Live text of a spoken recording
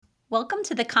Welcome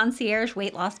to the Concierge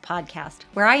Weight Loss Podcast,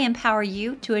 where I empower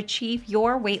you to achieve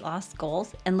your weight loss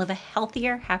goals and live a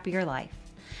healthier, happier life.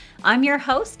 I'm your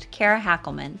host, Kara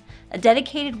Hackelman, a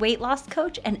dedicated weight loss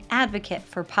coach and advocate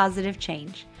for positive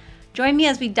change. Join me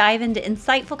as we dive into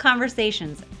insightful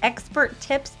conversations, expert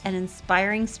tips, and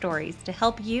inspiring stories to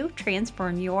help you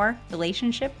transform your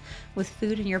relationship with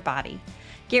food and your body.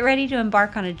 Get ready to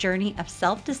embark on a journey of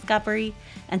self-discovery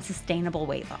and sustainable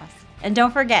weight loss. And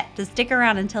don't forget to stick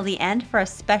around until the end for a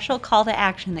special call to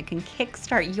action that can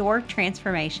kickstart your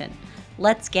transformation.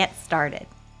 Let's get started.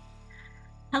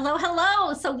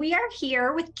 Hello. So we are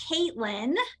here with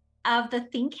Kaitlin of the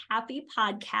Think Happy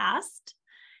podcast.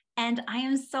 And I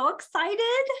am so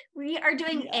excited. We are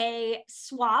doing a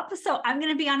swap. So I'm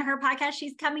going to be on her podcast.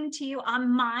 She's coming to you on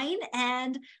mine.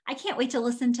 And I can't wait to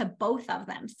listen to both of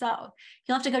them. So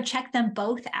you'll have to go check them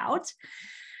both out.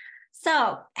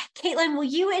 So, Kaitlin, will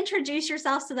you introduce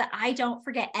yourself so that I don't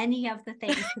forget any of the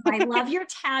things? I love your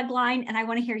tagline and I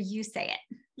want to hear you say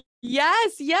it.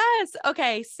 Yes.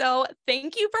 Okay. So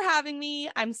thank you for having me.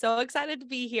 I'm so excited to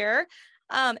be here.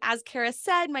 As Kara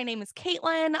said, my name is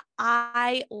Kaitlin.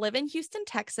 I live in Houston,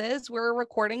 Texas. We're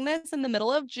recording this in the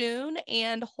middle of June,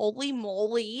 and holy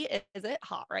moly, is it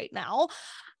hot right now.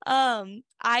 I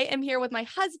am here with my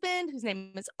husband, whose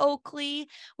name is Oakley.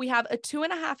 We have a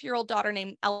 2.5-year-old daughter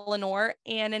named Eleanor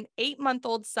and an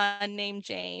 8-month-old son named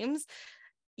James.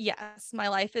 Yes, my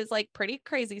life is like pretty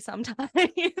crazy sometimes,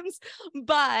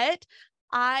 but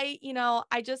I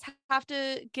just have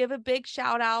to give a big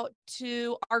shout out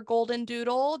to our golden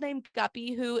doodle named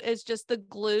Guppy, who is just the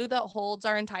glue that holds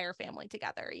our entire family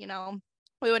together.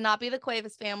 We would not be the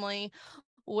Cuevas family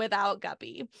without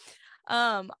Guppy.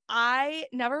 I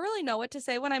never really know what to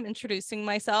say when I'm introducing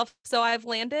myself. So I've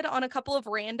landed on a couple of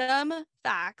random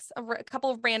facts, a couple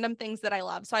of random things that I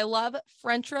love. So I love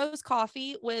French roast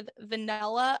coffee with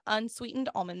vanilla unsweetened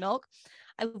almond milk.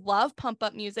 I love pump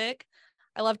up music.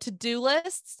 I love to-do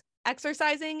lists,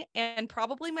 exercising, and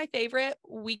probably my favorite,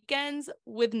 weekends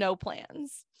with no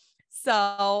plans.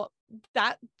 So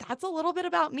that's a little bit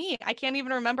about me. I can't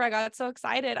even remember. I got so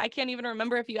excited. I can't even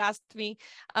remember if you asked me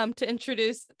to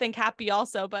introduce Think Happy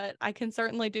also, but I can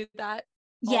certainly do that.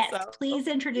 Yes, also. Please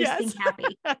introduce Think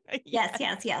Happy. Yes.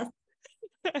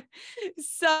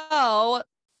 So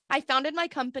I founded my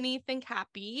company, Think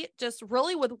Happy, just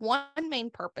really with one main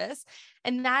purpose,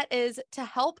 and that is to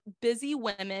help busy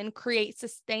women create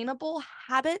sustainable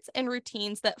habits and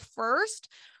routines that first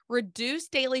reduce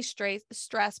daily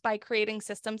stress by creating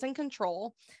systems and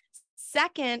control.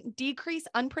 Second, decrease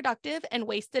unproductive and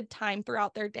wasted time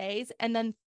throughout their days. And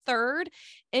then third,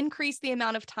 increase the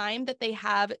amount of time that they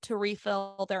have to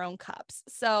refill their own cups.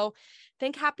 So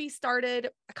Think Happy started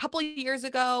a couple of years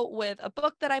ago with a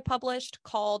book that I published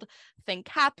called Think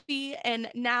Happy, and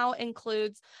now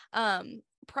includes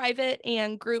private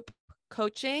and group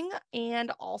coaching,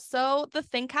 and also the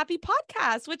Think Happy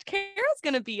podcast, which Kara's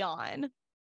going to be on.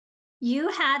 You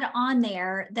had on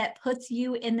there that puts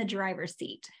you in the driver's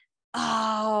seat.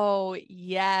 Oh,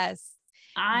 yes.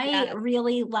 I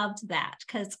really loved that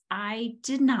because I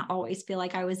did not always feel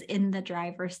like I was in the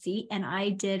driver's seat, and I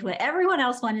did what everyone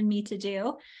else wanted me to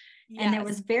do. Yes. And there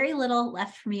was very little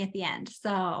left for me at the end.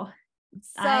 So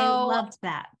I loved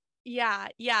that. Yeah.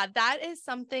 That is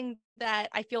something that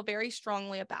I feel very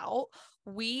strongly about.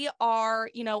 We are,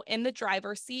 in the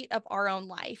driver's seat of our own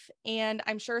life. And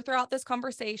I'm sure throughout this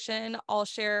conversation, I'll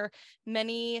share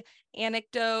many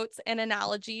anecdotes and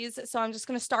analogies. So I'm just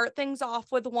going to start things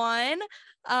off with one.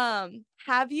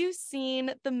 Have you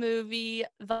seen the movie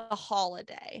The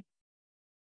Holiday?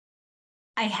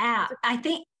 I have.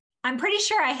 I'm pretty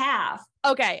sure I have.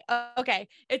 Okay.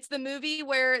 It's the movie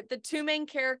where the two main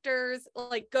characters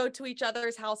go to each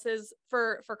other's houses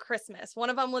for Christmas. One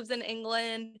of them lives in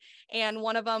England and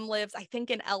one of them lives, I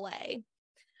think, in LA.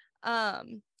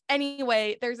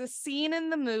 Anyway, there's a scene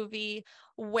in the movie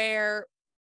where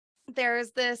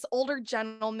there's this older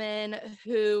gentleman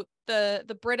who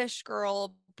the British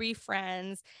girl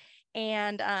befriends,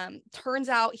 and turns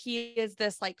out he is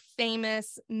this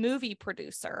famous movie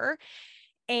producer.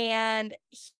 And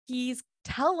he's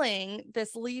telling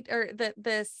this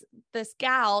this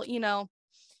gal,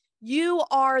 you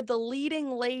are the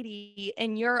leading lady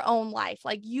in your own life.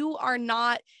 You are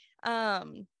not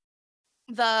the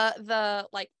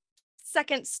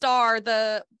second star,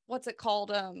 what's it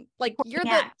called? You're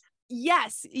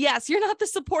yes, you're not the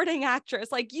supporting actress.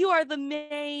 You are the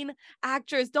main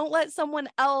actress. Don't let someone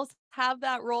else have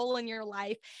that role in your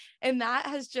life. And that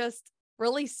has just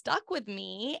really stuck with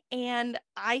me. And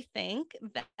I think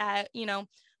that,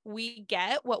 we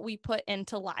get what we put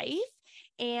into life.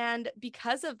 And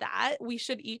because of that, we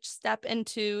should each step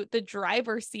into the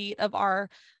driver's seat of our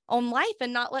own life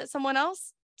and not let someone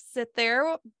else sit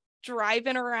there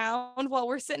driving around while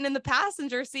we're sitting in the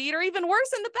passenger seat, or even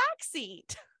worse, in the back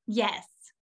seat. Yes.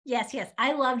 Yes. Yes.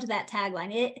 I loved that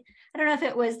tagline. I don't know if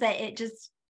it was that it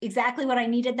just exactly what I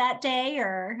needed that day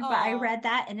but I read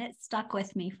that and it stuck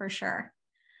with me for sure.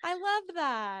 I love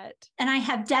that. And I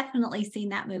have definitely seen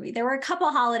that movie. There were a couple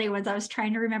holiday ones. I was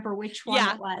trying to remember which one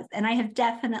it was. And I have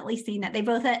definitely seen that. They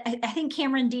both, I think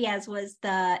Cameron Diaz was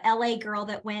the LA girl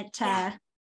that went to,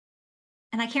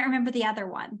 and I can't remember the other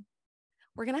one.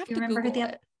 We're going to have to Google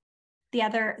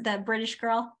it. The British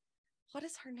girl. What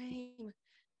is her name?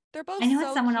 They're both I know so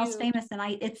it's someone cute. else famous and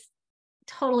it's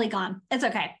totally gone. It's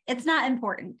okay. It's not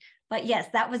important. But yes,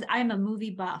 I'm a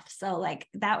movie buff. So like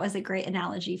that was a great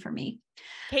analogy for me.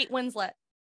 Kate Winslet.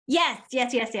 Yes.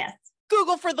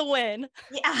 Google for the win.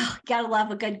 Yeah, gotta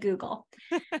love a good Google.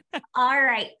 All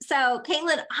right. So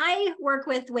Kaitlin, I work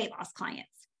with weight loss clients.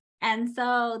 And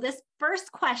so this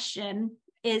first question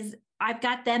is, I've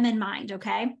got them in mind.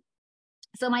 Okay.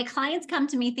 So my clients come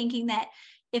to me thinking that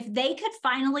if they could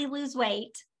finally lose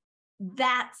weight,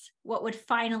 that's what would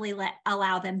finally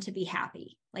allow them to be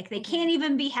happy. Like they can't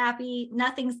even be happy.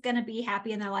 Nothing's going to be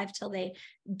happy in their life till they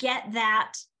get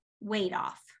that weight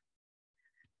off.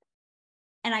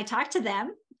 And I talk to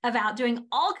them about doing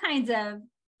all kinds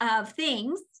of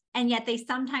things. And yet they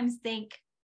sometimes think,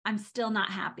 I'm still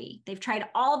not happy. They've tried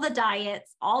all the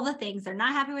diets, all the things. They're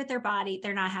not happy with their body.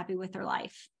 They're not happy with their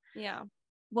life. Yeah.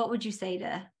 What would you say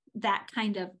to that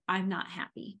kind of, I'm not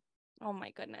happy? Oh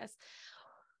my goodness.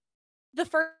 The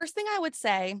first thing I would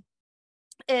say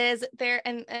is there,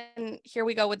 and here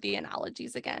we go with the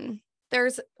analogies again.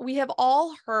 We have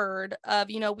all heard of,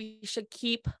 we should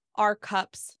keep our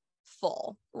cups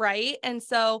full, right? And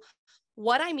so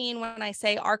what I mean when I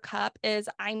say our cup is,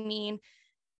 I mean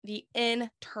the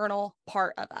internal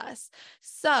part of us.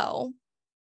 So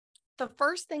the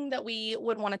first thing that we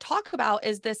would want to talk about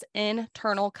is this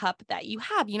internal cup that you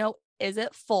have. Is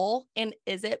it full and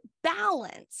is it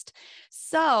balanced?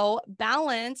 So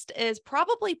balanced is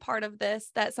probably part of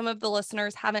this that some of the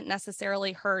listeners haven't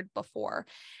necessarily heard before.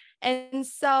 And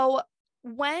so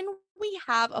when we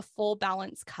have a full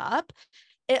balanced cup,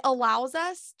 it allows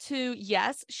us to,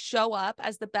 yes, show up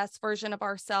as the best version of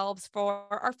ourselves for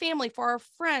our family, for our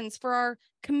friends, for our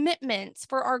commitments,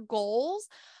 for our goals.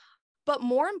 But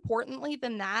more importantly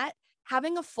than that,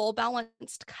 having a full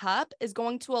balanced cup is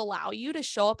going to allow you to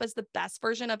show up as the best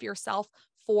version of yourself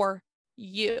for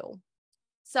you.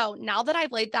 So now that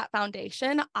I've laid that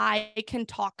foundation, I can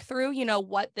talk through,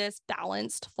 what this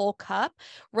balanced full cup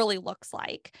really looks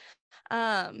like.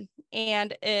 And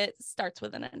it starts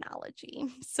with an analogy.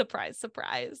 Surprise,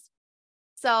 surprise.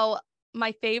 So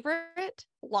my favorite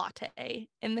latte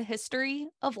in the history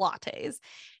of lattes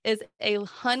is a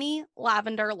honey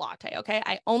lavender latte. Okay.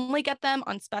 I only get them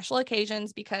on special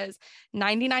occasions because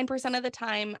 99% of the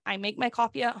time I make my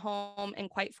coffee at home. And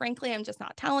quite frankly, I'm just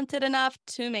not talented enough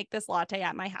to make this latte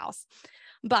at my house.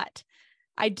 But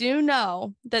I do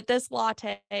know that this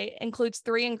latte includes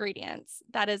 3 ingredients.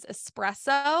 That is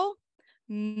espresso,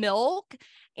 milk,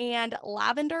 and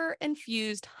lavender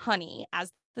infused honey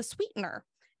as the sweetener.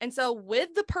 And so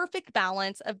with the perfect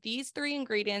balance of these 3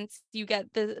 ingredients, you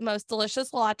get the most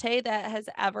delicious latte that has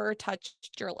ever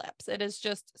touched your lips. It is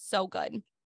just so good.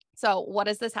 So what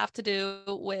does this have to do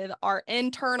with our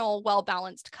internal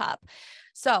well-balanced cup?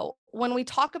 So when we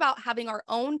talk about having our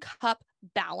own cup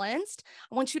balanced,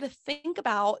 I want you to think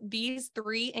about these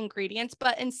 3 ingredients,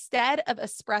 but instead of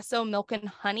espresso, milk, and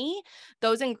honey,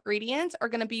 those ingredients are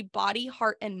going to be body,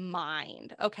 heart, and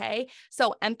mind. Okay.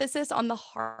 So emphasis on the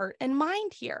heart and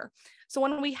mind here. So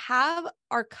when we have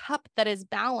our cup that is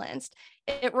balanced,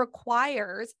 it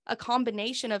requires a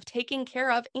combination of taking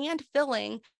care of and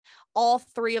filling all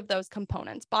 3 of those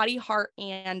components, body, heart,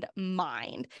 and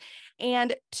mind.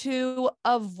 And to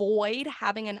avoid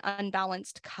having an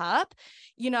unbalanced cup,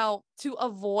 to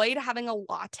avoid having a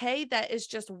latte that is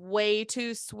just way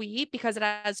too sweet because it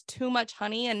has too much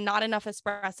honey and not enough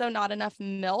espresso, not enough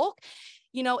milk,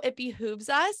 it behooves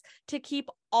us to keep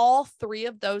all 3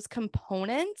 of those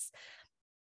components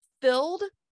filled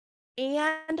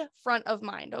and front of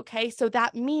mind. Okay. So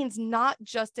that means not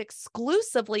just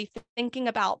exclusively thinking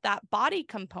about that body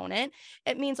component.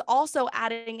 It means also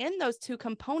adding in those 2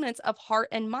 components of heart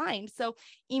and mind. So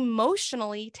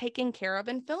emotionally taking care of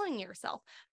and filling yourself,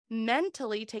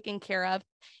 mentally taking care of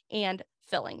and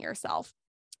filling yourself.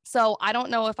 So I don't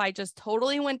know if I just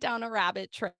totally went down a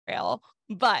rabbit trail,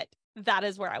 but that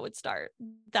is where I would start.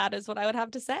 That is what I would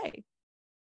have to say.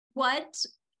 What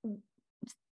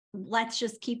let's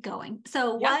just keep going.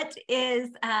 So Yeah. what is,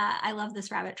 I love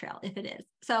this rabbit trail if it is.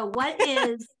 So what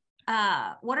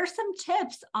what are some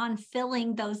tips on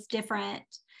filling those different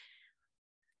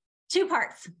two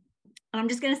parts? I'm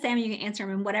just going to say them. You can answer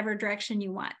them in whatever direction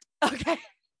you want. Okay.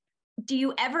 Do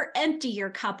you ever empty your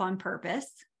cup on purpose?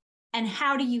 And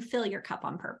how do you fill your cup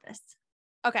on purpose?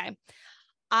 Okay.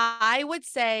 I would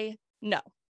say no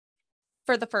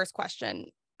for the first question.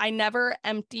 I never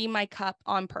empty my cup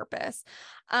on purpose.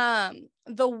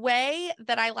 The way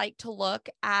that I like to look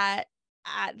at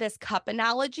this cup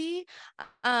analogy,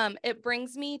 it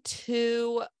brings me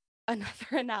to another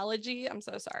analogy. I'm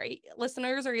so sorry.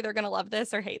 Listeners are either going to love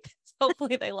this or hate this.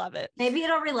 Hopefully they love it. Maybe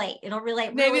it'll relate. It'll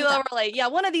relate. Maybe really they'll well. relate. Yeah.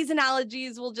 One of these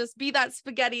analogies will just be that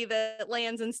spaghetti that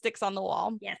lands and sticks on the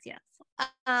wall. Yes, yes.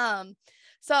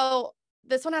 So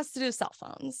this one has to do with cell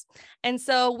phones. And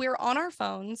so we're on our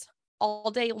phones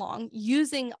all day long,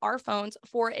 using our phones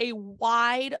for a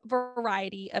wide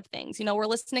variety of things. You know, we're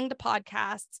listening to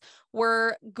podcasts,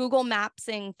 we're Google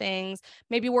Mapsing things.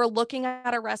 Maybe we're looking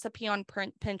at a recipe on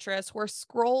Pinterest, we're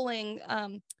scrolling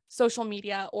social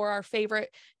media or our favorite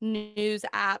news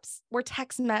apps. We're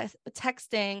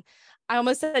texting. I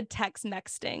almost said text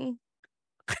mexting.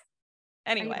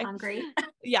 Anyway, Are you hungry?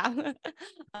 Yeah.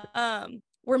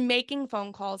 We're making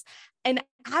phone calls. And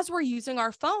as we're using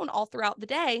our phone all throughout the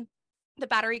day, the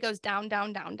battery goes down,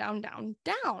 down, down, down, down,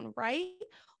 down, right?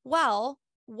 Well,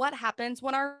 what happens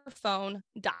when our phone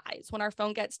dies, when our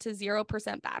phone gets to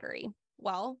 0% battery?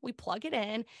 Well, we plug it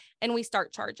in and we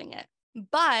start charging it.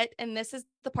 But, and this is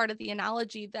the part of the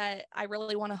analogy that I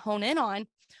really want to hone in on,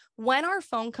 when our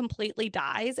phone completely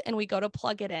dies and we go to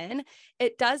plug it in,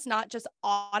 it does not just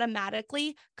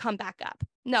automatically come back up.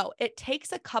 No, it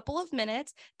takes a couple of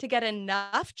minutes to get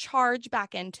enough charge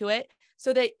back into it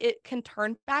so that it can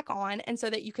turn back on and so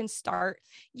that you can start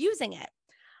using it.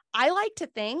 I like to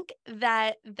think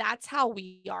that that's how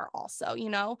we are also, you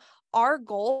know, our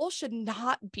goal should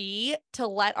not be to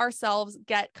let ourselves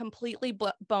get completely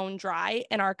bone dry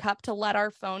in our cup, to let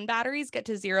our phone batteries get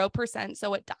to 0%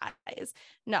 so it dies.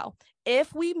 No,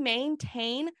 if we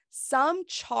maintain some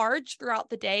charge throughout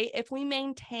the day, if we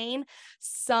maintain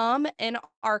some in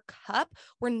our cup,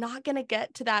 we're not going to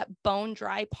get to that bone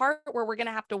dry part where we're going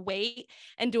to have to wait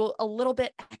and do a little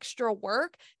bit extra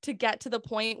work to get to the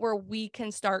point where we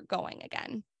can start going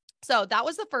again. So that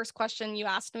was the first question you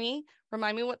asked me.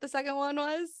 Remind me what the second one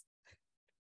was.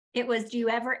 It was, do you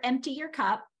ever empty your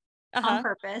cup on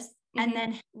purpose? Mm-hmm. And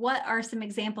then what are some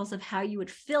examples of how you would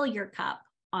fill your cup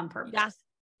on purpose?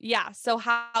 Yeah. So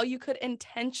how you could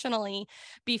intentionally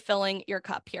be filling your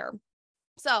cup here.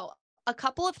 So a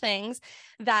couple of things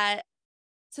that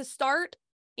to start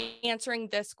answering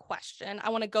this question,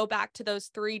 I want to go back to those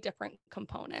three different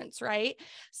components, right?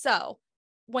 So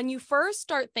when you first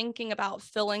start thinking about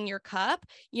filling your cup,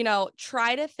 you know,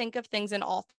 try to think of things in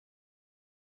all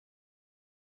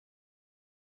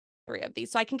three of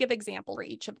these. So I can give examples for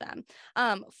each of them.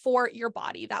 For your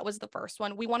body, that was the first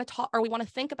one. We want to talk, or we want to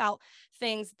think about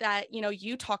things that, you know,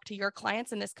 you talk to your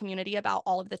clients in this community about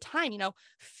all of the time, you know,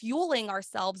 fueling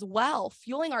ourselves well,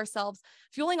 fueling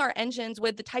our engines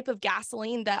with the type of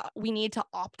gasoline that we need to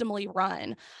optimally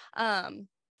run.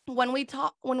 When we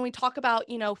talk about,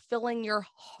 you know, filling your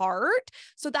heart,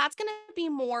 so that's going to be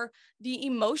more the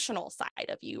emotional side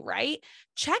of you, right?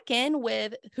 Check in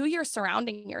with who you're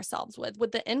surrounding yourselves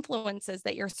with the influences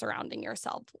that you're surrounding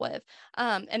yourself with.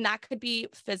 And that could be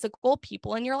physical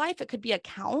people in your life. It could be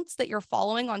accounts that you're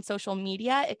following on social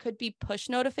media. It could be push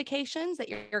notifications that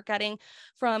you're getting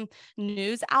from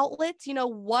news outlets. You know,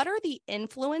 what are the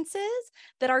influences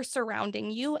that are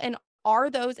surrounding you? And are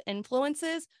those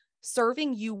influences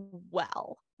serving you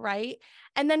well, right?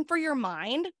 And then for your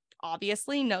mind,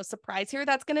 obviously, no surprise here,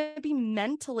 that's going to be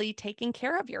mentally taking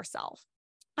care of yourself.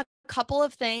 A couple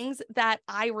of things that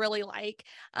I really like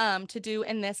to do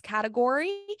in this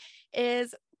category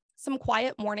is some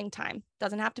quiet morning time.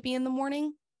 Doesn't have to be in the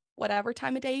morning, whatever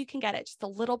time of day you can get it, just a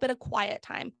little bit of quiet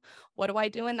time. What do I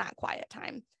do in that quiet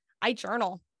time? I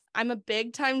journal. I'm a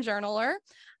big time journaler.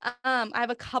 I have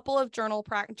a couple of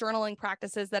journaling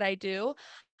practices that I do.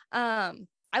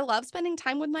 I love spending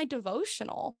time with my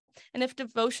devotional. And if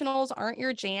devotionals aren't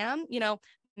your jam, you know,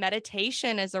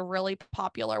 meditation is a really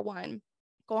popular one.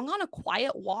 Going on a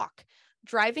quiet walk,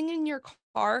 driving in your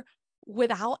car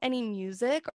without any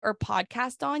music or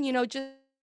podcast on, you know, just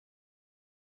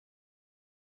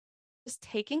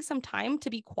taking some time to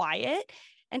be quiet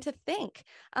and to think.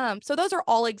 So those are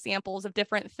all examples of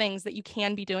different things that you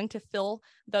can be doing to fill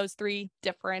those three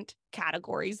different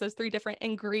categories, those three different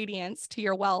ingredients to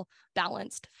your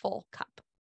well-balanced full cup.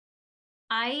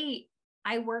 I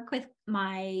work with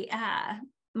my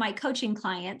my coaching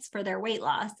clients for their weight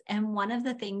loss. And one of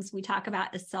the things we talk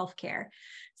about is self-care.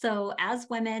 So as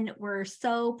women, we're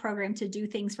so programmed to do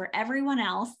things for everyone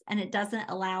else, and it doesn't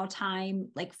allow time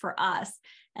like for us.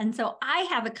 And so I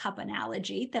have a cup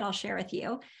analogy that I'll share with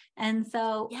you. And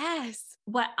so Yes.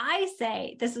 what I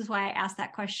say, this is why I asked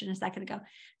that question a second ago.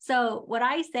 So what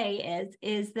I say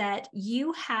is that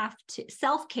you have to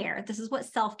self-care. This is what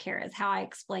self-care is, how I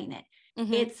explain it.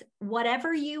 Mm-hmm. It's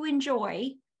whatever you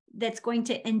enjoy that's going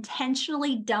to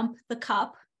intentionally dump the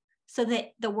cup so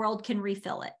that the world can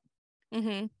refill it.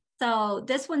 Mm-hmm. So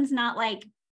this one's not like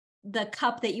the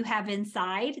cup that you have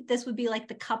inside. This would be like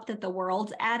the cup that the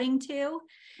world's adding to.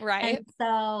 Right. And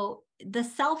so the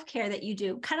self-care that you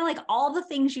do, kind of like all the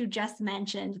things you just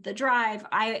mentioned, the drive,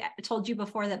 I told you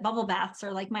before that bubble baths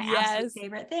are like my absolute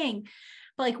favorite thing.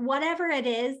 But like whatever it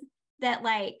is that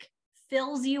like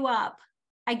fills you up.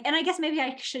 And I guess maybe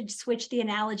I should switch the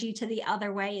analogy to the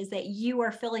other way, is that you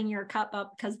are filling your cup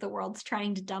up because the world's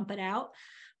trying to dump it out.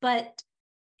 But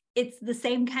it's the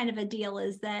same kind of a deal,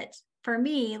 is that for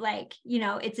me, like, you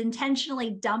know, it's intentionally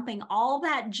dumping all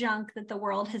that junk that the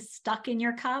world has stuck in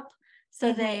your cup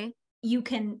so that you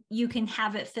can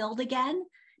have it filled again.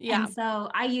 Yeah. And so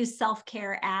I use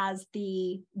self-care as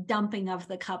the dumping of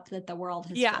the cup that the world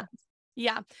has filled.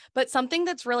 Yeah. But something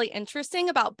that's really interesting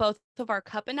about both of our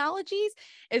cup analogies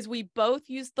is we both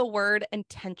use the word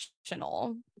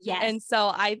intentional. Yes. And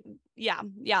so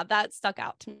that stuck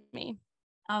out to me.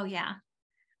 Oh, yeah.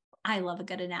 I love a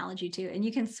good analogy too. And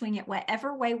you can swing it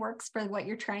whatever way works for what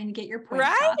you're trying to get your point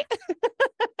across.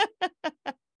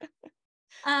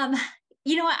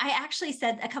 You know what? I actually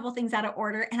said a couple things out of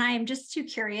order, and I am just too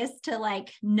curious to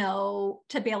like know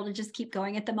to be able to just keep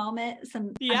going at the moment.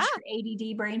 I'm sure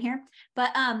ADD brain here,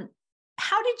 but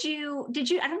how did you,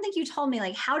 I don't think you told me,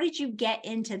 like, how did you get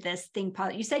into this thing?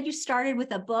 You said you started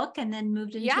with a book and then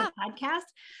moved into a podcast,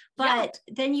 but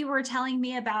then you were telling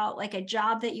me about like a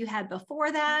job that you had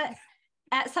before that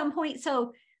at some point.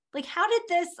 So like, how did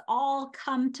this all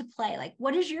come to play? Like,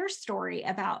 what is your story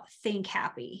about Think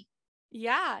Happy?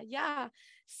 Yeah.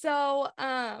 So,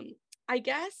 I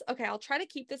guess, okay, I'll try to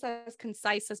keep this as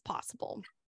concise as possible.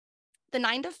 The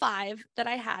 9-to-5 that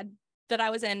I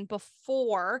was in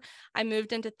before I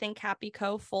moved into Think Happy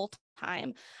Co. full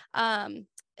time,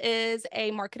 is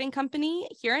a marketing company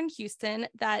here in Houston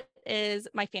that is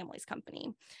my family's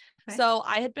company. Okay. So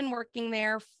I had been working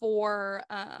there for,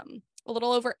 a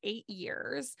little over 8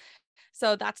 years.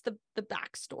 So that's the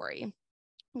backstory.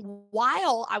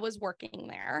 While I was working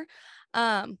there,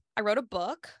 I wrote a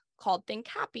book called Think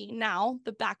Happy. Now,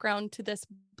 the background to this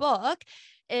book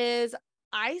is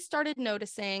I started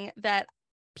noticing that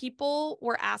people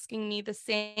were asking me the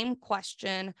same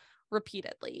question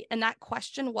repeatedly. And that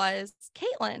question was,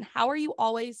 Kaitlin, how are you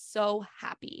always so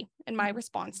happy? And my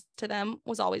response to them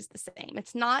was always the same.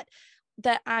 It's not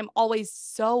that I'm always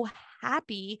so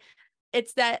happy.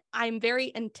 It's that I'm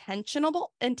very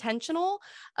intentional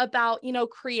about,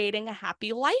 creating a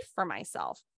happy life for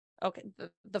myself. Okay.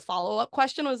 The follow-up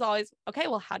question was always, okay,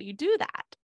 well, how do you do that?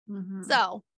 Mm-hmm.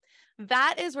 So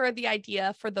that is where the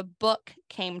idea for the book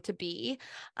came to be.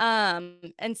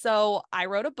 And so I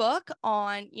wrote a book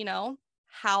on,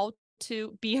 how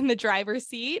to be in the driver's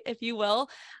seat, if you will,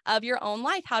 of your own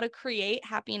life, how to create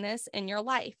happiness in your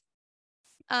life.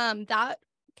 That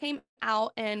came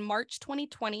out in March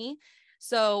 2020.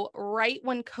 So right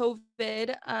when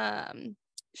COVID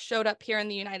showed up here in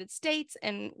the United States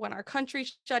and when our country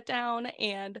shut down,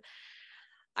 and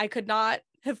I could not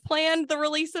have planned the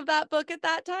release of that book at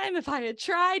that time if I had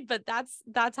tried, but that's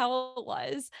how it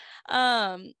was.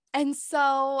 And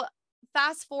so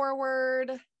fast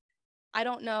forward, I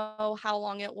don't know how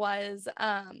long it was.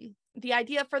 The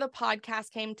idea for the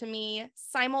podcast came to me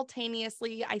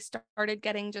simultaneously. I started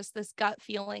getting just this gut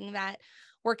feeling that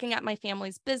working at my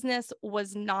family's business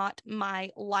was not my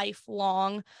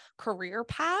lifelong career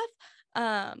path.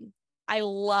 I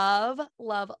love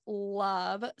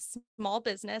small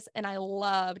business, and I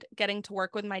loved getting to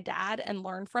work with my dad and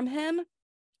learn from him.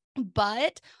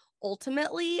 But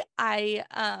ultimately, I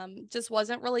just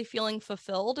wasn't really feeling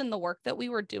fulfilled in the work that we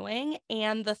were doing.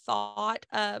 And the thought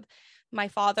of my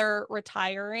father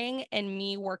retiring and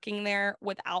me working there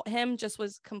without him just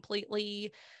was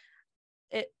completely,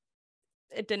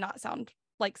 it did not sound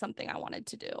like something I wanted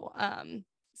to do.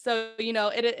 So,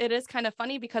 it is kind of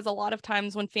funny because a lot of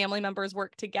times when family members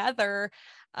work together,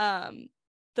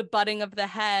 the butting of the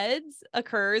heads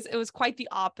occurs. It was quite the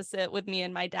opposite with me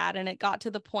and my dad. And it got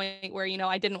to the point where,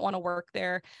 I didn't want to work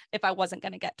there if I wasn't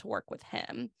going to get to work with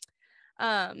him.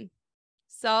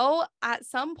 So at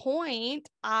some point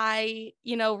I,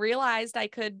 realized I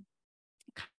could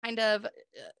kind of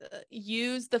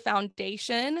use the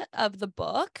foundation of the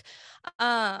book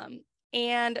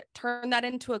and turn that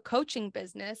into a coaching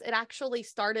business. It actually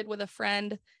started with a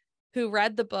friend who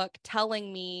read the book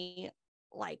telling me,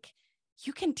 like,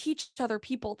 you can teach other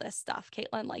people this stuff,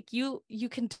 Kaitlin, like you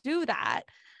can do that.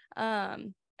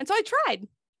 And so I tried.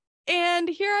 And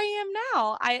here I am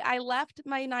now. I left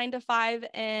my 9 to 5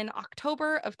 in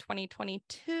October of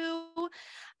 2022.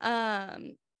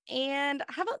 And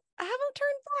I haven't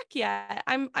turned back yet.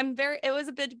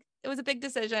 It was a big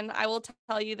decision. I will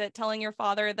tell you that telling your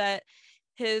father that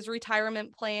his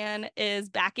retirement plan is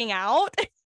backing out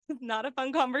is not a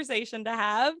fun conversation to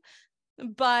have.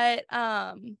 But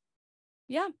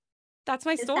yeah, that's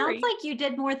my It sounds story. like you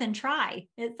did more than try.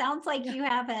 It sounds like you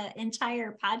have an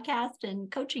entire podcast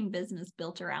and coaching business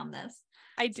built around this.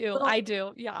 I do. Little, I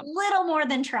do. Yeah. little more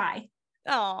than try.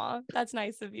 Oh, that's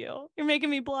nice of you. You're making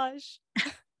me blush.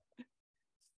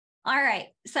 All right.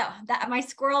 So that my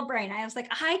squirrel brain, I was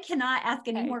like, I cannot ask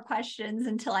any Okay. more questions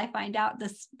until I find out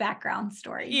this background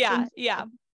story. Yeah. Yeah.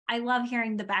 I love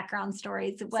hearing the background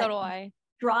stories. So What do I.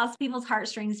 draws people's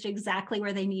heartstrings to exactly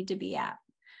where they need to be at.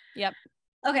 Yep.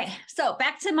 Okay, so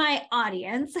back to my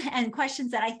audience and questions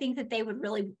that I think that they would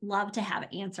really love to have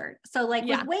answered. So like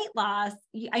with weight loss,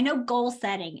 I know goal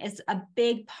setting is a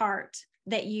big part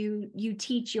that you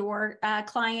teach your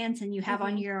clients and you have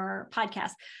on your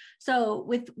podcast. So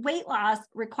with weight loss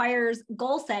requires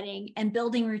goal setting and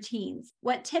building routines.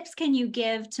 What tips can you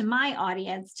give to my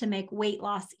audience to make weight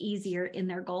loss easier in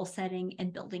their goal setting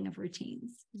and building of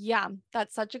routines? Yeah,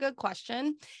 that's such a good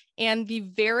question. And the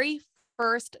very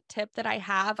first tip that I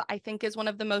have, I think is one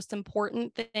of the most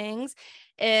important things.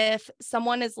 If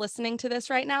someone is listening to this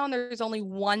right now and there's only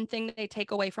one thing that they take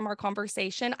away from our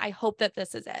conversation, I hope that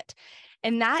this is it.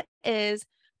 And that is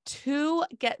to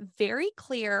get very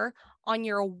clear on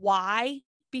your why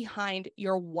behind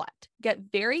your what. Get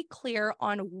very clear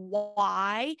on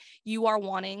why you are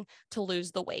wanting to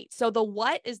lose the weight. So the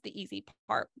what is the easy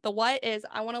part. The what is,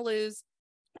 I want to lose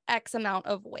X amount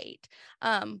of weight.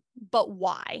 But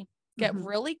why? Get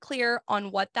really clear on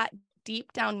what that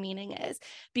deep down meaning is,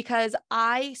 because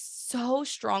I so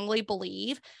strongly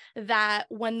believe that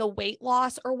when the weight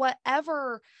loss or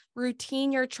whatever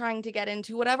routine you're trying to get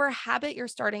into, whatever habit you're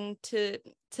starting to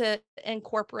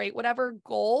incorporate, whatever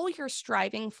goal you're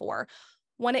striving for,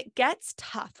 when it gets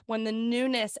tough, when the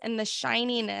newness and the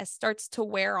shininess starts to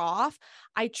wear off,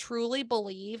 I truly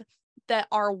believe that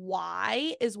our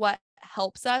why is what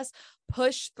helps us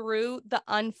push through the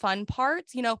unfun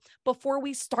parts, before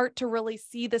we start to really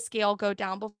see the scale go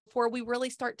down, before we really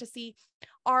start to see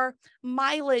our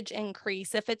mileage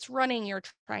increase, if it's running you're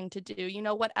trying to do,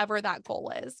 whatever that goal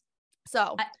is.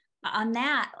 So on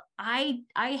that, I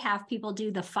have people do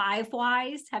the 5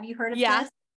 whys. Have you heard of this?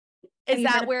 Is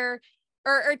that where,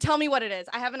 or tell me what it is.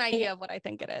 I have an idea of what I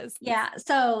think it is. Yeah.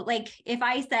 So like if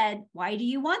I said, why do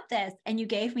you want this? And you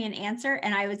gave me an answer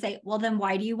and I would say, well, then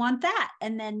why do you want that?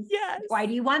 And then why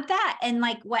do you want that? And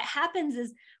like what happens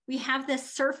is we have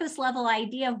this surface level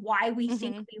idea of why we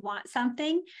think we want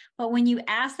something. But when you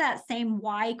ask that same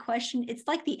why question, it's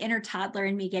like the inner toddler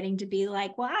in me getting to be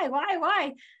like,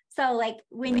 why? So like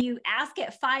when you ask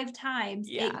it 5 times,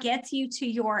 it gets you to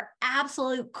your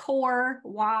absolute core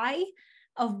why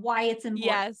of why it's important.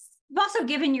 Yes. You've also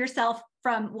given yourself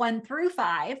from 1 through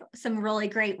 5 some really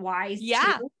great whys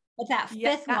too. But that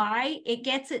 5th why, it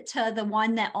gets it to the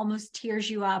one that almost tears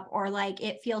you up, or like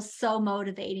it feels so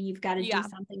motivating. You've got to do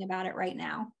something about it right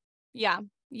now. Yeah.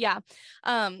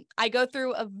 I go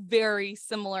through a very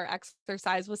similar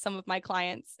exercise with some of my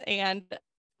clients, and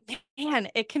man,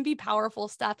 it can be powerful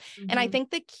stuff. And I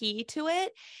think the key to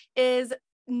it is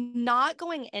not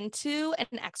going into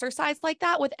an exercise like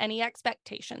that with any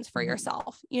expectations for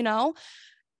yourself,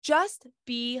 just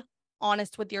be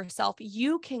honest with yourself.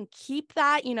 You can keep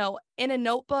that, in a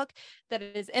notebook that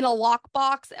is in a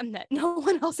lockbox and that no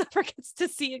one else ever gets to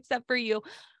see except for you.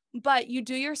 But you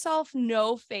do yourself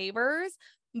no favors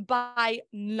by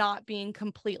not being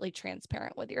completely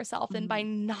transparent with yourself and by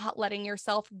not letting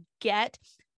yourself get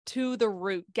to the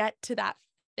root, get to that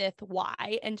 5th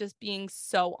why, and just being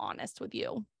so honest with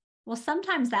you. Well,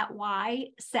 sometimes that why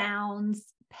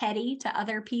sounds petty to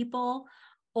other people,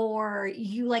 or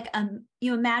you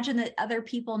you imagine that other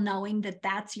people knowing that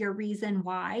that's your reason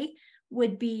why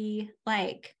would be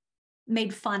like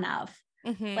made fun of.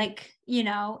 Like,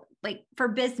 like for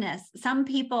business, some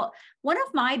people, one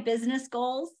of my business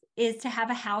goals is to have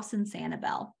a house in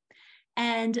Sanibel.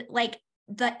 And like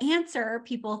the answer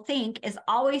people think is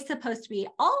always supposed to be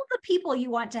all the people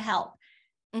you want to help.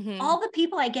 All the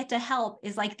people I get to help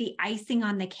is like the icing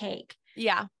on the cake.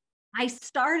 Yeah. I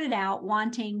started out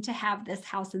wanting to have this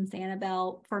house in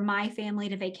Sanibel for my family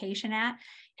to vacation at.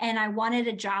 And I wanted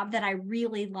a job that I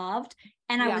really loved.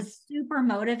 And I Yeah. was super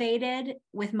motivated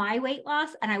with my weight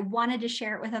loss and I wanted to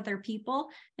share it with other people.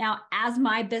 Now, as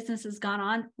my business has gone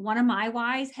on, one of my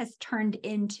whys has turned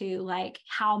into like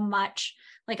how much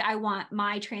like I want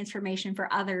my transformation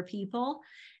for other people.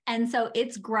 And so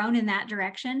it's grown in that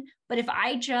direction. But if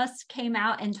I just came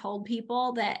out and told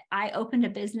people that I opened a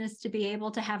business to be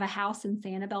able to have a house in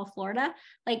Sanibel, Florida,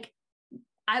 like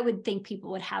I would think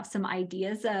people would have some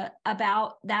ideas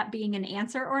about that being an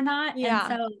answer or not. Yeah.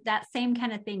 And so that same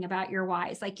kind of thing about your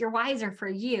whys, like your whys are for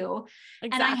you.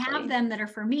 Exactly. And I have them that are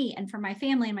for me and for my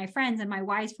family and my friends and my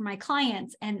whys for my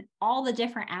clients and all the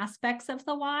different aspects of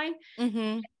the why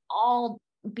all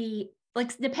be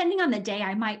like, depending on the day,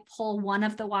 I might pull one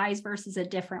of the whys versus a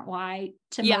different why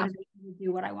to motivate me to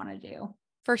do what I want to do.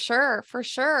 For sure. For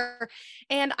sure.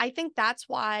 And I think that's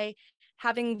why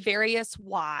having various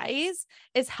whys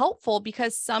is helpful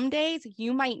because some days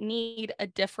you might need a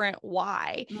different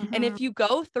why. And if you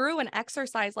go through an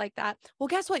exercise like that, well,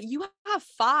 guess what? You have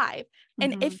 5.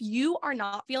 And if you are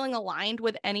not feeling aligned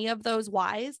with any of those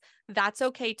whys, that's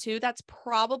okay too. That's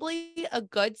probably a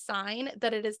good sign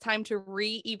that it is time to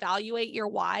reevaluate your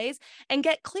whys and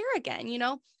get clear again. You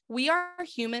know, we are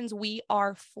humans. We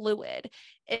are fluid.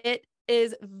 It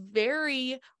is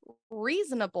very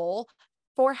reasonable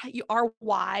for our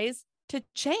whys to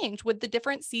change with the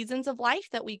different seasons of life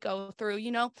that we go through. You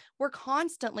know, we're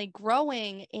constantly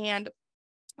growing and,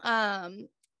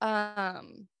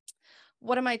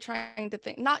 what am I trying to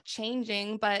think? Not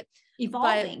changing, but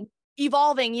Evolving.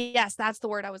 Evolving. Yes, that's the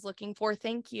word I was looking for.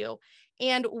 Thank you.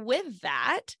 And with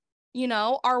that, you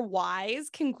know, our whys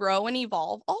can grow and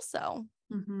evolve also.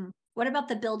 What about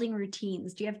the building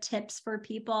routines? Do you have tips for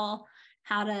people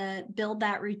how to build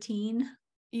that routine?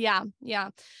 Yeah.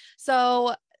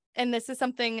 So, and this is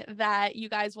something that you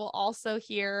guys will also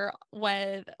hear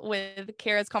with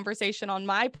Kara's conversation on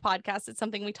my podcast. It's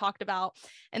something we talked about,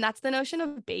 and that's the notion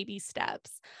of baby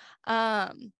steps.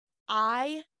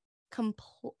 I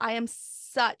am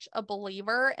such a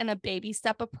believer in a baby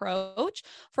step approach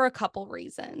for a couple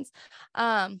reasons.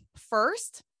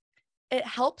 First, it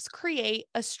helps create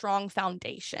a strong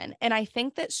foundation. And I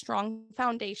think that strong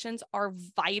foundations are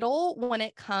vital when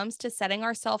it comes to setting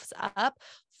ourselves up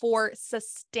for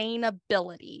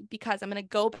sustainability, because I'm going to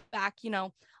go back, you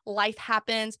know, life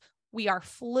happens. We are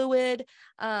fluid.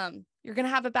 You're going to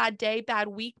have a bad day, bad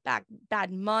week,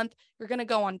 bad month. You're going to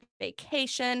go on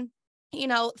vacation. You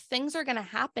know, things are going to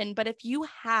happen. But if you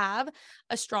have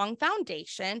a strong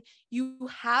foundation, you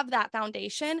have that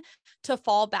foundation to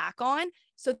fall back on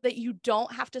so that you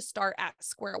don't have to start at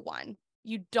square one.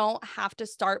 You don't have to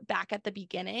start back at the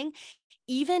beginning,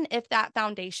 even if that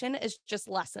foundation is just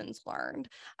lessons learned.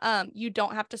 You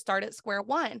don't have to start at square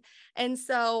one. And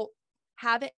so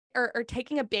having or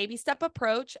taking a baby step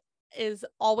approach is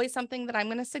always something that I'm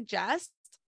going to suggest.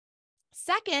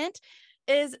 Second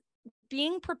is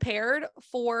being prepared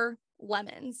for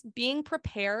lemons, being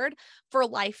prepared for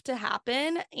life to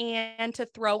happen and to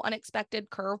throw unexpected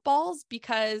curveballs,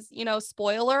 because, you know,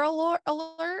 spoiler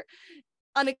alert,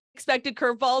 unexpected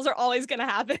curveballs are always going to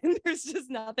happen. There's just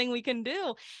nothing we can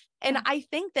do. And I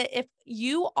think that if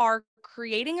you are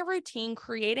creating a routine,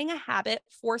 creating a habit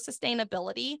for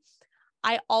sustainability,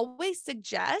 I always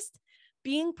suggest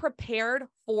being prepared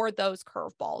for those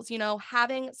curveballs, you know,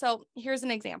 so here's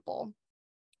an example.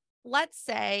 Let's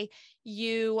say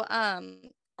you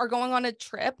are going on a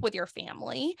trip with your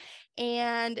family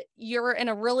and you're in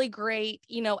a really great,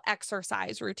 you know,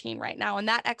 exercise routine right now. And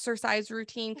that exercise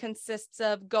routine consists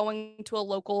of going to a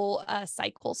local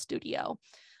cycle studio.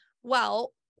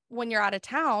 Well, when you're out of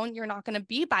town, you're not going to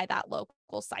be by that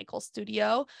local cycle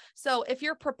studio. So if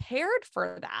you're prepared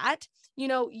for that, you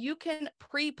know, you can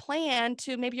pre-plan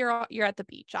to maybe you're at the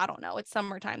beach. I don't know. It's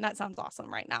summertime. That sounds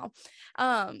awesome right now.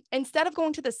 Instead of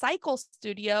going to the cycle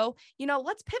studio, you know,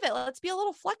 let's pivot. Let's be a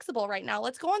little flexible right now.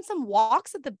 Let's go on some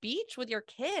walks at the beach with your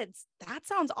kids. That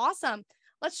sounds awesome.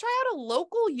 Let's try out a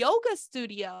local yoga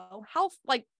studio.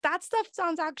 That stuff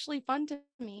sounds actually fun to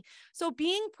me. So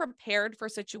being prepared for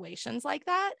situations like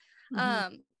that,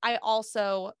 I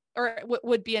also,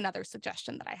 would be another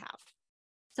suggestion that I have.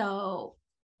 So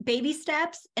baby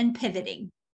steps and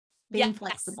pivoting, being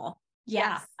flexible.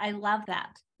 Yeah, yes. I love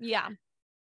that. Yeah.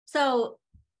 So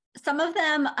some of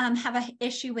them have an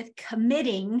issue with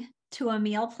committing to a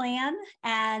meal plan.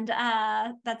 And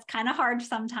that's kind of hard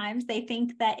sometimes. They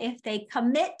think that if they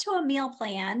commit to a meal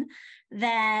plan,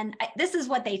 then this is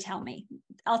what they tell me.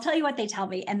 I'll tell you what they tell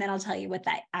me, and then I'll tell you what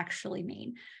that actually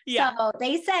mean. Yeah. So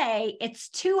they say it's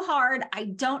too hard. I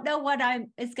don't know what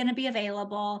is going to be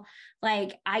available.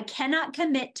 Like, I cannot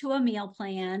commit to a meal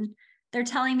plan. They're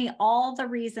telling me all the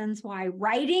reasons why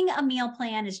writing a meal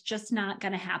plan is just not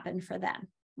going to happen for them.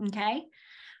 Okay.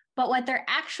 But what they're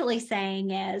actually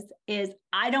saying is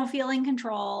I don't feel in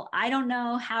control. I don't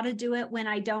know how to do it when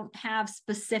I don't have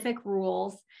specific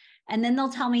rules. And then they'll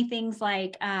tell me things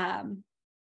like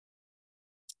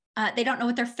they don't know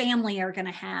what their family are going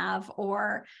to have,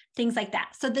 or things like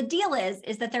that. So the deal is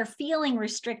that they're feeling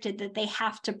restricted, that they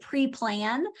have to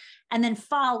pre-plan and then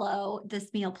follow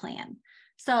this meal plan.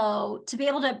 So to be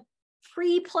able to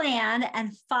pre-plan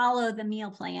and follow the meal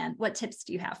plan, what tips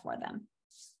do you have for them?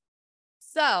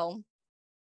 So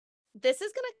this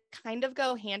is going to kind of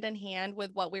go hand in hand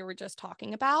with what we were just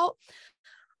talking about.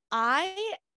 I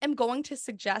am going to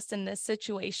suggest in this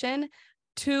situation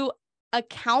to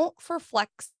account for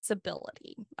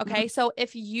flexibility. Okay. So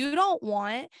if you don't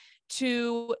want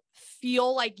to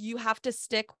feel like you have to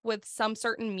stick with some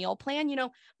certain meal plan,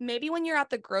 maybe when you're at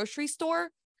the grocery store,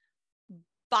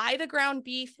 buy the ground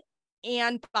beef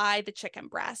and buy the chicken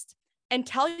breast. And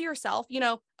tell yourself,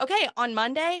 okay, on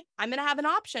Monday, I'm going to have an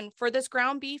option for this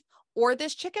ground beef or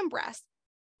this chicken breast.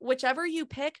 Whichever you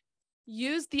pick,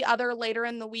 use the other later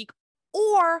in the week,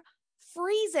 or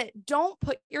freeze it. Don't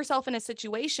put yourself in a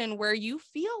situation where you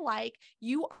feel like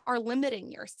you are limiting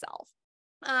yourself.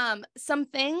 Some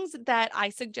things that I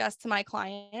suggest to my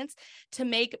clients to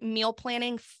make meal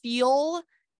planning feel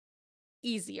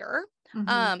easier,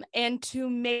 and to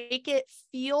make it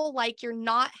feel like you're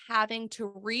not having to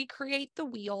recreate the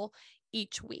wheel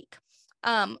each week.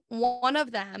 One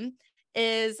of them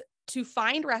is to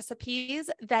find recipes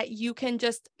that you can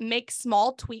just make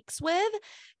small tweaks with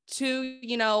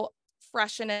to,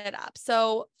 freshen it up.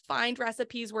 So find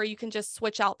recipes where you can just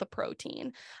switch out the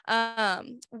protein.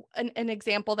 An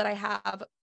example that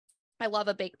I love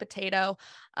a baked potato.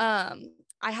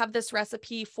 I have this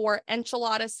recipe for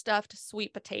enchilada stuffed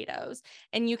sweet potatoes,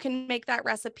 and you can make that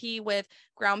recipe with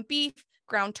ground beef,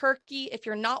 ground turkey. If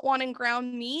you're not wanting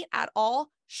ground meat at all,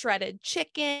 shredded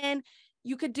chicken.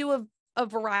 You could do a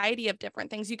variety of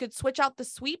different things. You could switch out the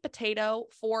sweet potato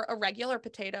for a regular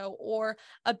potato or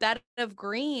a bed of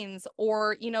greens,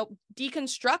 or,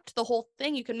 deconstruct the whole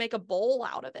thing. You can make a bowl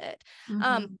out of it.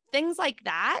 Things like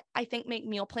that, I think, make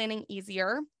meal planning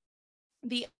easier.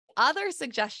 The other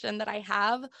suggestion that I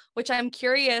have, which I'm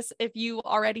curious if you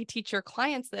already teach your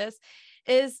clients this,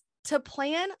 is to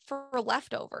plan for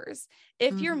leftovers.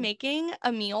 If you're making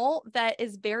a meal that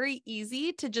is very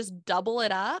easy to just double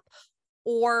it up,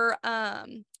 or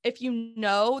if you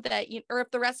know that, or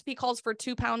if the recipe calls for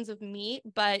 2 pounds of meat,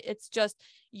 but it's just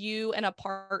you and a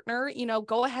partner,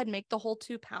 go ahead and make the whole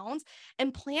 2 pounds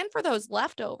and plan for those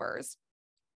leftovers.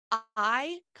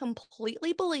 I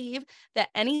completely believe that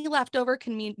any leftover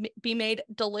can be made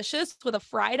delicious with a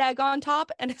fried egg on top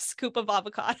and a scoop of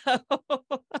avocado.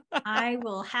 I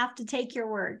will have to take your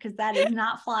word, because that is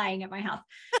not flying at my house.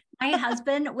 My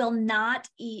husband will not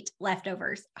eat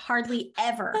leftovers. Hardly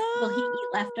ever will he eat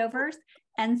leftovers.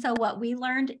 And so what we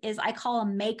learned is I call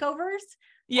them makeovers.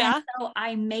 Yeah. And so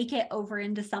I make it over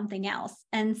into something else.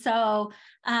 And so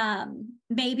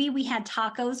maybe we had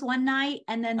tacos one night,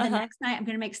 and then the next night I'm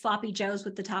going to make sloppy joes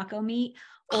with the taco meat.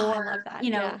 Or, I love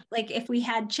that. like if we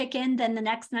had chicken, then the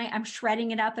next night I'm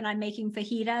shredding it up and I'm making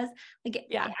fajitas.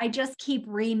 I just keep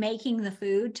remaking the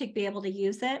food to be able to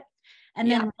use it. And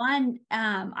then one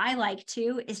I like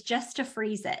too is just to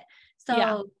freeze it.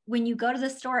 So when you go to the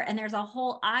store and there's a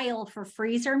whole aisle for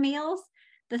freezer meals,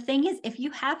 the thing is, if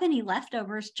you have any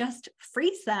leftovers, just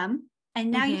freeze them.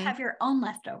 And now you have your own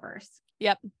leftovers.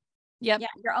 Yep. Yeah,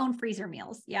 your own freezer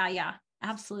meals. Yeah,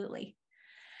 absolutely.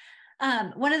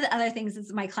 One of the other things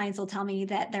is my clients will tell me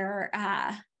that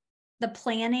the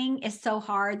planning is so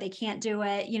hard, they can't do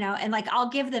it, and like I'll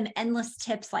give them endless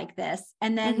tips like this,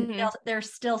 and then they're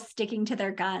still sticking to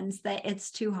their guns that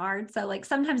it's too hard. So like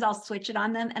sometimes I'll switch it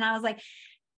on them, and I was like,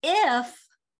 if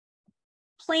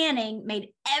planning made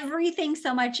everything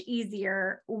so much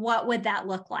easier, what would that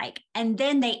look like? And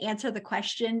then they answer the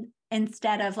question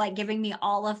instead of like giving me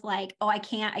all of like, oh, I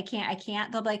can't.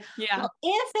 They'll be like, well,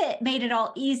 if it made it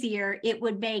all easier, it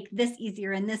would make this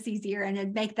easier and this easier, and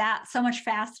it'd make that so much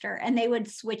faster. And they would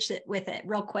switch it with it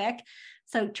real quick.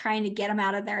 So trying to get them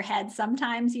out of their head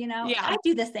sometimes, I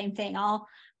do the same thing. I'll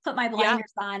put my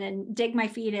blinders on and dig my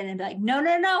feet in and be like,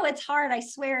 no, it's hard. I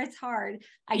swear it's hard.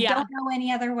 I don't know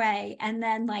any other way. And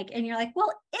then and you're like,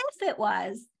 well, if it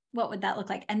was, what would that look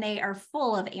like? And they are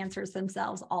full of answers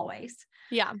themselves always.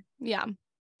 Yeah.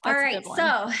 All right.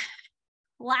 So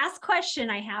last question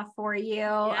I have for you,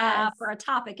 Yes. for a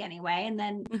topic anyway, and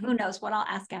then who knows what I'll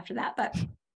ask after that. But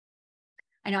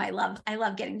I know I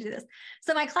love getting to this.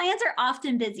 So my clients are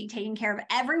often busy taking care of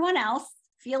everyone else,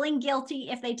 feeling guilty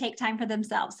if they take time for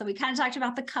themselves. So we kind of talked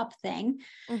about the cup thing,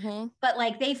 but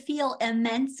like they feel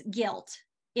immense guilt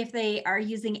if they are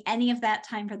using any of that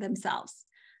time for themselves.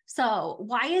 So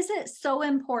why is it so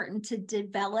important to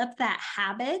develop that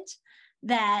habit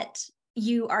that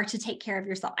you are to take care of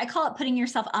yourself? I call it putting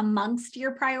yourself amongst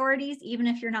your priorities, even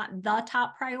if you're not the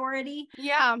top priority.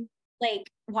 Yeah. Like,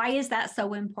 why is that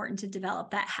so important to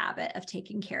develop that habit of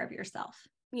taking care of yourself?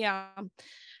 Yeah.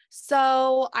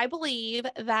 So I believe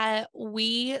that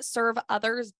we serve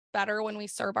others better when we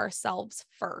serve ourselves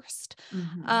first.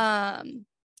 Mm-hmm.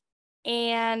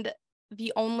 And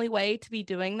the only way to be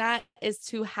doing that is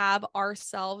to have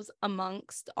ourselves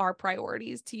amongst our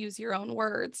priorities, to use your own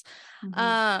words.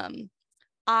 Mm-hmm.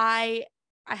 I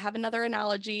I have another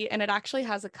analogy and it actually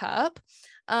has a cup.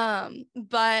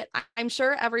 But I'm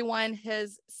sure everyone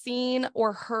has seen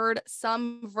or heard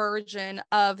some version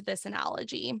of this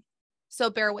analogy. So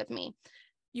bear with me.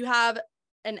 You have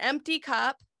an empty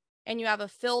cup and you have a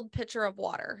filled pitcher of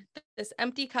water. This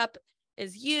empty cup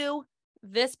is you.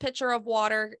 This pitcher of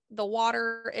water, the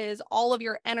water is all of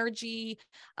your energy,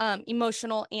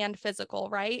 emotional and physical,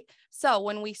 right? So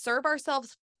when we serve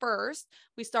ourselves first,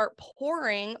 we start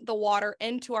pouring the water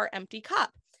into our empty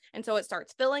cup. And so it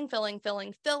starts filling, filling,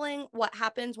 filling, filling. What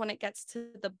happens when it gets to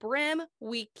the brim?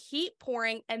 We keep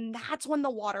pouring, and that's when the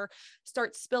water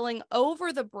starts spilling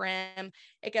over the brim.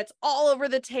 It gets all over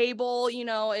the table.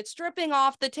 It's dripping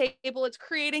off the table. It's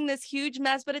creating this huge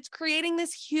mess, but it's creating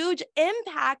this huge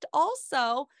impact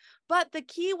also. But the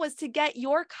key was to get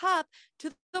your cup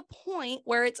to the point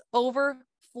where it's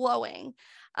overflowing.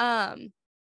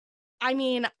 I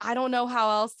mean, I don't know how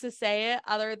else to say it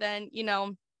other than,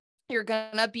 you're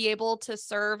going to be able to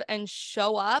serve and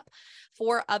show up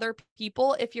for other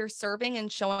people if you're serving and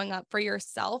showing up for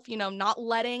yourself, not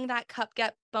letting that cup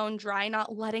get bone dry,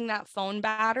 not letting that phone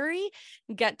battery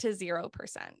get to 0%.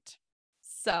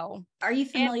 So, Are you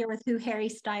familiar with who Harry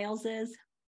Styles is?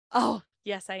 Oh,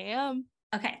 yes, I am.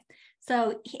 Okay.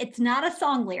 So it's not a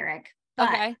song lyric, but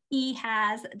Okay. he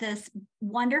has this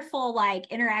wonderful like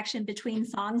interaction between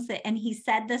songs and he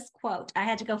said this quote. I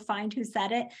had to go find who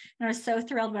said it. And I was so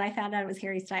thrilled when I found out it was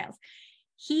Harry Styles.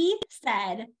 He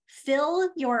said, fill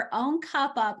your own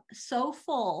cup up so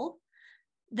full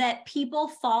that people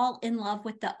fall in love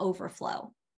with the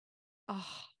overflow.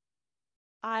 Oh,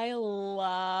 I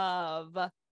love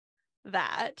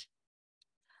that.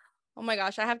 Oh my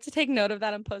gosh, I have to take note of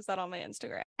that and post that on my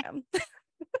Instagram.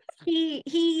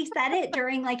 He said it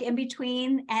during like in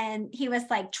between and he was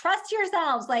like, trust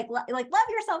yourselves, like love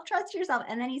yourself, trust yourself.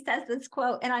 And then he says this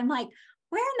quote and I'm like,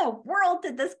 where in the world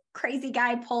did this crazy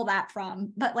guy pull that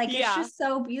from? But like, it's just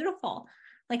so beautiful.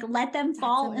 Like let them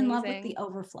fall in love with the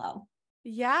overflow.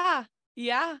 Yeah.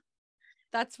 Yeah.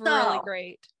 That's really So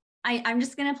great. I'm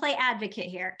just going to play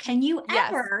advocate here. Can you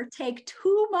ever take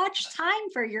too much time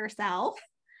for yourself?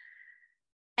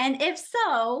 And if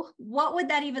so, what would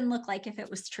that even look like if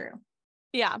it was true?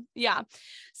 Yeah. Yeah.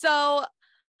 So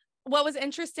what was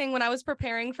interesting when I was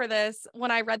preparing for this,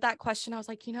 when I read that question, I was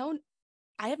like,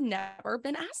 I have never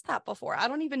been asked that before. I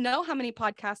don't even know how many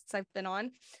podcasts I've been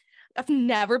on. I've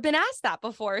never been asked that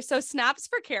before. So snaps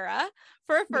for Kara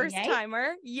for a first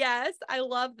timer. Yes, I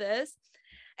love this.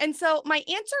 And so my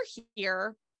answer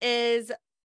here is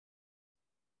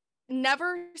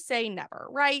never say never,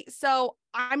 right? So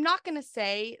I'm not going to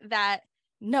say that,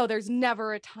 no, there's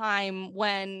never a time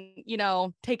when,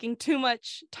 taking too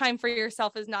much time for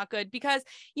yourself is not good because,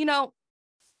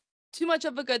 too much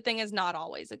of a good thing is not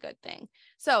always a good thing.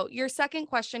 So your second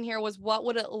question here was, what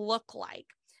would it look like?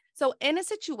 So in a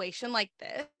situation like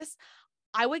this,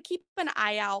 I would keep an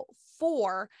eye out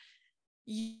for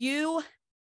you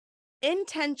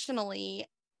intentionally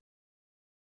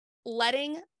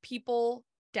letting people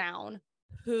down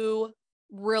who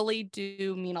really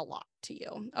do mean a lot to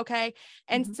you. Okay.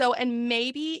 And and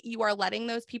maybe you are letting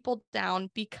those people down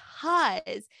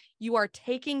because you are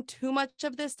taking too much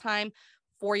of this time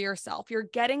for yourself. You're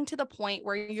getting to the point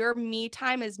where your me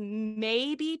time is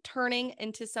maybe turning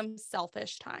into some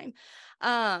selfish time.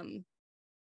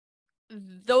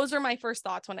 Those are my first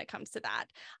thoughts when it comes to that.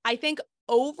 I think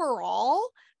overall,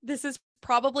 this is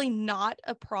probably not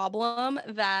a problem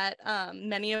that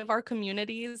many of our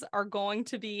communities are going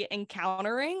to be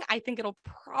encountering. I think it'll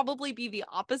probably be the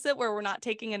opposite, where we're not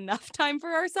taking enough time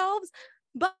for ourselves.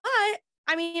 But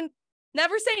I mean,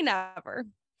 never say never.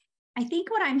 I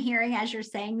think what I'm hearing as you're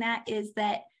saying that is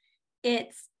that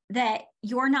it's that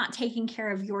you're not taking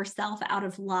care of yourself out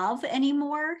of love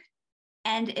anymore.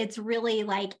 And it's really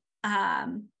like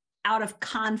out of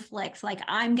conflict, like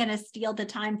I'm going to steal the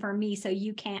time for me so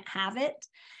you can't have it,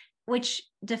 which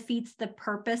defeats the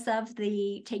purpose of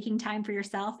the taking time for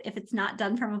yourself. If it's not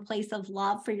done from a place of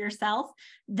love for yourself,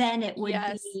 then it would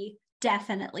be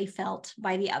definitely felt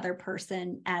by the other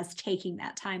person as taking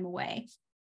that time away.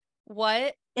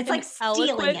 What? It's like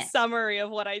stealing it. Summary of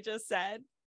what I just said.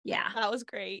 Yeah. That was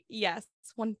great. Yes.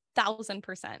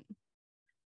 1000%.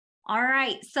 All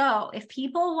right. So if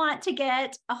people want to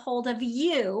get a hold of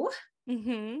you,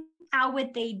 how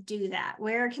would they do that?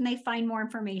 Where can they find more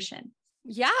information?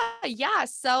 Yeah.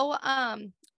 So,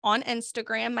 on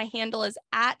Instagram, my handle is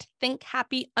at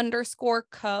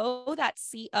thinkhappy_co.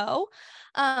 That's CO.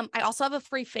 I also have a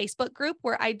free Facebook group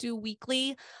where I do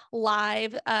weekly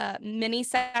live mini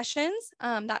sessions.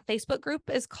 That Facebook group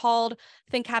is called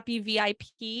Think Happy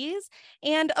VIPs.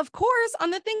 And of course,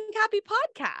 on the Think Happy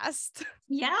podcast.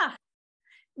 Yeah.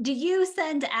 Do you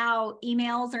send out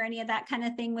emails or any of that kind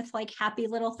of thing with like happy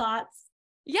little thoughts?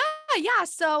 Yeah.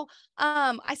 So,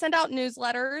 I send out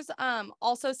newsletters,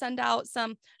 also send out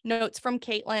some notes from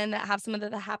Kaitlin that have some of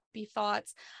the happy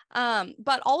thoughts.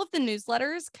 But all of the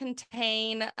newsletters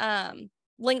contain,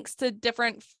 links to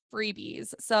different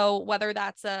freebies. So whether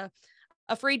that's a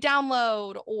free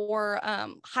download or,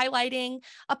 highlighting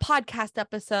a podcast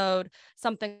episode,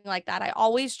 something like that. I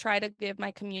always try to give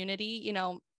my community,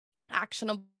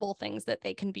 actionable things that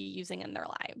they can be using in their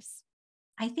lives.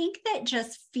 I think that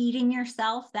just feeding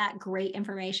yourself that great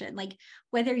information, like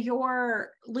whether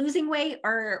you're losing weight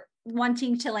or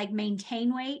wanting to like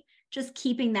maintain weight, just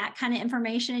keeping that kind of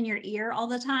information in your ear all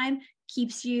the time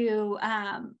keeps you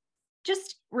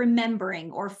just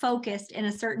remembering or focused in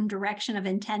a certain direction of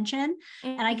intention.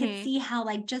 And I could see how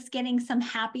like just getting some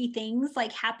happy things,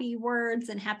 like happy words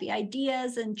and happy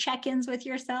ideas and check-ins with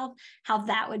yourself, how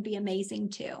that would be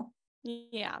amazing too.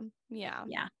 Yeah.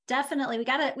 Definitely. We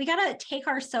gotta take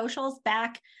our socials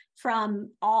back from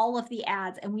all of the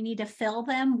ads and we need to fill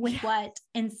them with what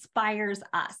inspires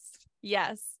us.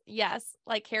 Yes.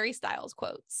 Like Harry Styles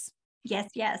quotes. Yes.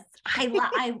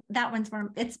 That one's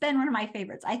it's been one of my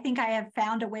favorites. I think I have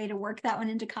found a way to work that one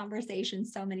into conversation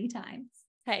so many times.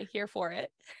 Hey, here for it.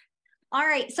 All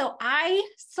right. So I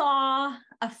saw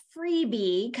a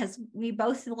freebie because we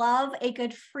both love a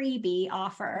good freebie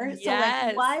offer. Yes. So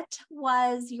like, what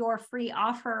was your free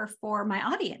offer for my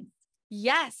audience?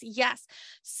 Yes.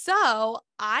 So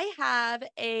I have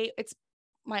it's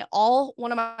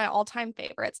one of my all-time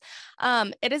favorites.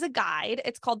 It is a guide.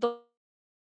 It's called the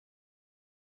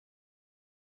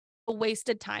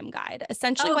Wasted Time Guide.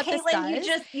 Essentially what Kaitlin, this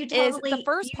does is the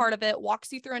first part of it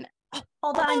walks you through an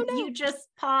hold on. No. You just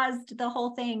paused the whole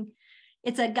thing.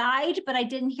 It's a guide, but I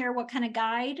didn't hear what kind of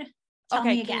guide. Tell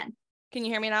me again. Can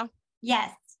you hear me now?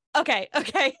 Yes. Okay.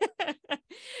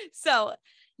 So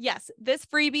yes, this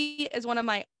freebie is one of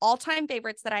my all-time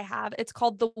favorites that I have. It's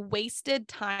called the Wasted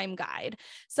Time Guide.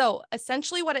 So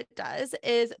essentially what it does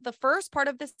is the first part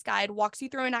of this guide walks you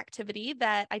through an activity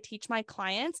that I teach my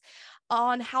clients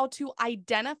on how to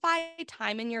identify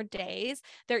time in your days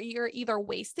that you're either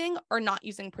wasting or not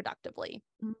using productively.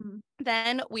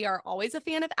 Then we are always a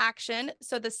fan of action.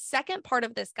 So the second part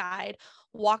of this guide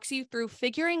walks you through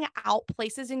figuring out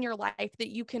places in your life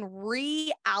that you can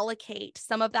reallocate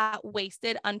some of that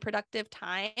wasted, unproductive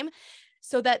time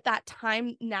so that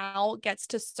time now gets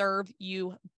to serve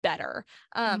you better.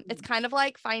 It's kind of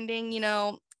like finding,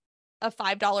 a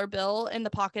 $5 bill in the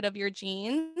pocket of your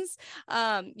jeans.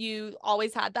 You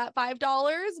always had that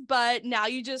 $5, but now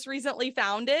you just recently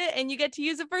found it and you get to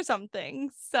use it for something.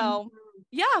 So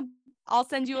yeah, I'll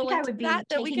send you a link to that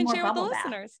we can share with the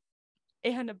listeners.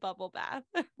 And a bubble bath.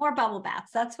 More bubble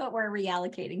baths. That's what we're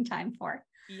reallocating time for.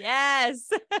 Yes.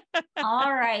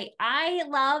 All right. I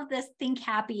love this Think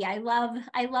Happy. I love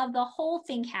the whole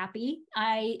Think Happy.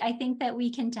 I think that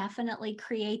we can definitely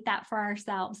create that for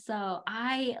ourselves. So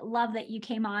I love that you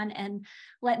came on and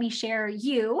let me share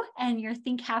you and your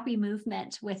Think Happy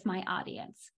movement with my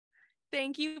audience.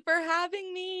 Thank you for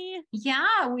having me.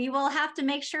 Yeah, we will have to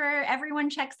make sure everyone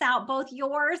checks out both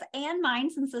yours and mine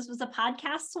since this was a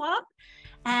podcast swap.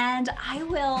 And I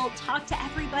will talk to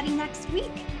everybody next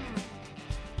week.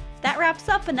 That wraps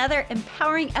up another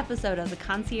empowering episode of the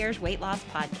Concierge Weight Loss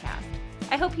Podcast.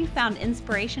 I hope you found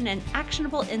inspiration and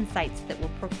actionable insights that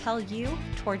will propel you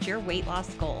towards your weight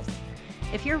loss goals.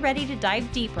 If you're ready to dive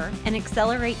deeper and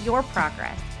accelerate your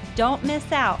progress, don't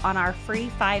miss out on our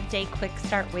free 5-day quick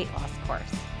start weight loss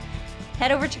course.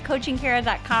 Head over to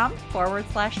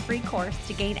coachingkara.com/free course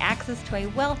to gain access to a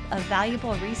wealth of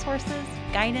valuable resources,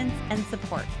 guidance, and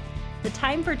support. The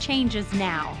time for change is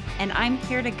now, and I'm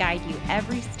here to guide you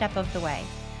every step of the way.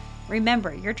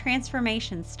 Remember, your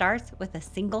transformation starts with a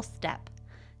single step.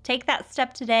 Take that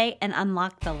step today and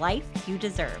unlock the life you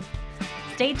deserve.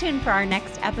 Stay tuned for our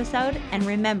next episode, and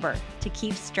remember to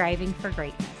keep striving for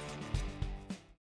greatness.